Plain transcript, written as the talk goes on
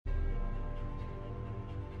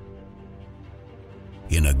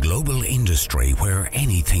In a global industry where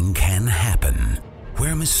anything can happen,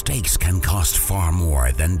 where mistakes can cost far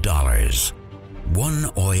more than dollars, one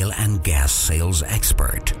oil and gas sales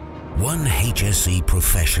expert, one HSE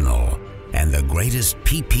professional, and the greatest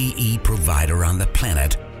PPE provider on the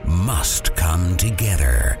planet must come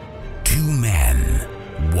together. Two men,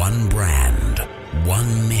 one brand,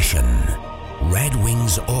 one mission. Red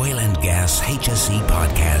Wings Oil and Gas HSE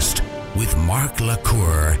Podcast with Mark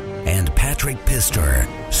LaCour and Patrick Pister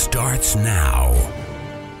starts now.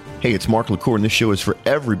 Hey, it's Mark LaCour, and this show is for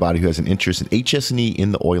everybody who has an interest in HS&E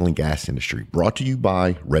in the oil and gas industry. Brought to you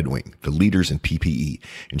by Red Wing, the leaders in PPE,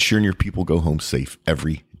 ensuring your people go home safe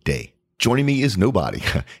every day. Joining me is nobody.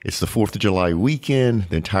 It's the 4th of July weekend.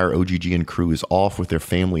 The entire OGGN crew is off with their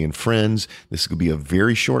family and friends. This is going to be a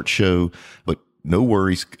very short show, but no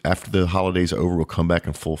worries. After the holidays are over, we'll come back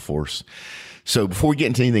in full force. So before we get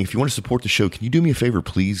into anything, if you want to support the show, can you do me a favor,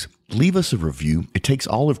 please? Leave us a review. It takes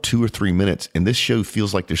all of 2 or 3 minutes, and this show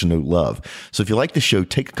feels like there's no love. So if you like the show,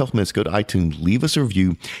 take a couple minutes, go to iTunes, leave us a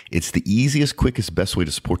review. It's the easiest, quickest, best way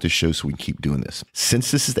to support this show so we can keep doing this.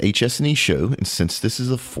 Since this is the HS&E show, and since this is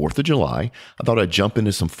the 4th of July, I thought I'd jump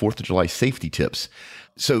into some 4th of July safety tips.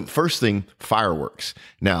 So first thing, fireworks.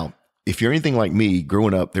 Now, if you're anything like me,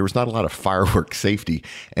 growing up, there was not a lot of fireworks safety,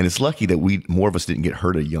 and it's lucky that more of us didn't get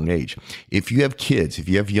hurt at a young age. If you have kids, if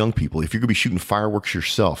you have young people, if you're going to be shooting fireworks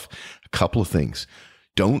yourself, a couple of things.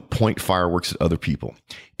 Don't point fireworks at other people.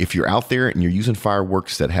 If you're out there and you're using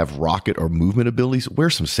fireworks that have rocket or movement abilities, wear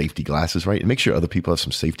some safety glasses, right? And make sure other people have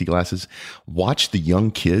some safety glasses. Watch the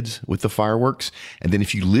young kids with the fireworks. And then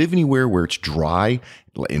if you live anywhere where it's dry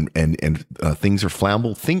and things are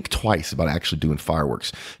flammable, think twice about actually doing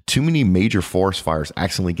fireworks. Too many major forest fires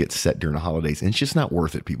accidentally get set during the holidays, and it's just not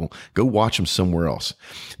worth it, people. Go watch them somewhere else.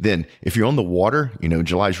 Then if you're on the water,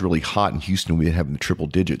 July's really hot in Houston. We're having the triple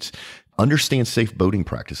digits. Understand safe boating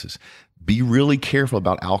practices. Be really careful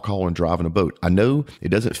about alcohol and driving a boat. I know it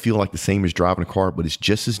doesn't feel like the same as driving a car, but it's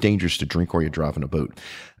just as dangerous to drink while you're driving a boat.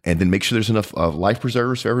 And then make sure there's enough life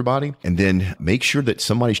preservers for everybody. And then make sure that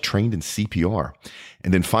somebody's trained in CPR.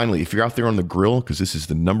 And then finally, if you're out there on the grill, because this is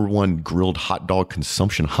the #1 grilled hot dog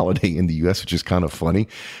consumption holiday in the U.S., which is kind of funny,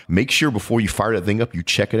 make sure before you fire that thing up, you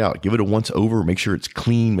check it out. Give it a once over. Make sure it's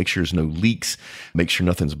clean. Make sure there's no leaks. Make sure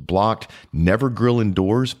nothing's blocked. Never grill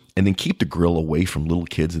indoors. And then keep the grill away from little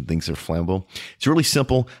kids and things that are flammable. It's really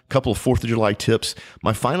simple. A couple of 4th of July tips.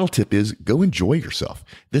 My final tip is go enjoy yourself.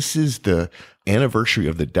 This is the anniversary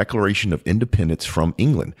of the Declaration of Independence from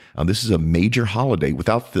England. This is a major holiday.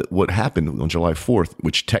 Without what happened on July 4th,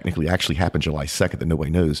 which technically actually happened July 2nd that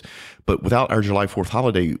nobody knows, but without our July 4th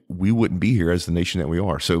holiday, we wouldn't be here as the nation that we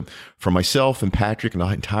are. So for myself and Patrick and the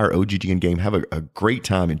entire OGGN game, have a great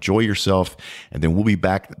time, enjoy yourself, and then we'll be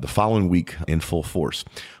back the following week in full force.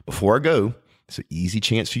 Before I go, it's an easy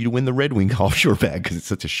chance for you to win the Red Wing offshore bag because it's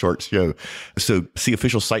such a short show. So see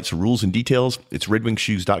official sites for rules and details. It's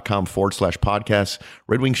redwingshoes.com/podcast,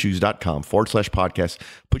 redwingshoes.com/podcast.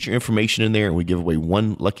 Put your information in there and we give away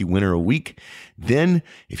one lucky winner a week. Then,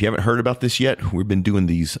 if you haven't heard about this yet, we've been doing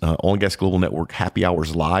these Oil and Gas Global Network happy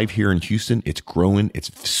hours live here in Houston. It's growing. It's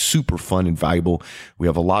super fun and valuable. We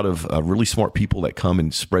have a lot of really smart people that come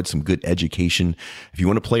and spread some good education. If you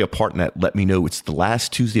want to play a part in that, let me know. It's the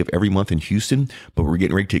last Tuesday of every month in Houston, but we're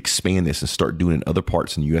getting ready to expand this and start doing it in other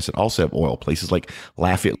parts in the U.S. that also have oil, places like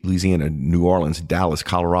Lafayette, Louisiana, New Orleans, Dallas,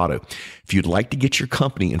 Colorado. If you'd like to get your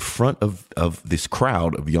company in front of this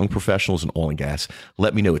crowd of young professionals in oil and gas,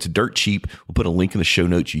 let me know. It's dirt cheap. We'll put a link in the show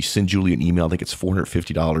notes. You send Julie an email. I think it's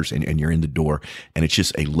 $450 and you're in the door. And it's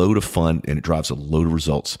just a load of fun and it drives a load of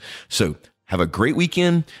results. So have a great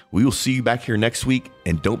weekend. We will see you back here next week.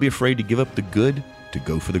 And don't be afraid to give up the good to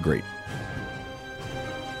go for the great.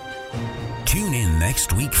 Tune in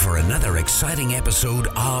next week for another exciting episode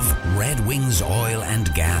of Red Wings Oil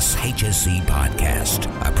and Gas HSE Podcast,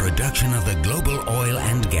 a production of the Global Oil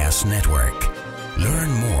and Gas Network.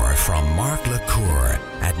 Learn more from Mark LaCour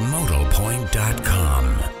at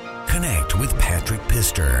modalpoint.com. Connect with Patrick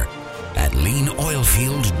Pister at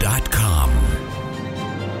leanoilfield.com.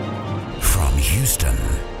 From Houston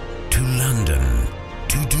to London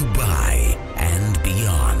to Dubai and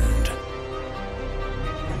beyond.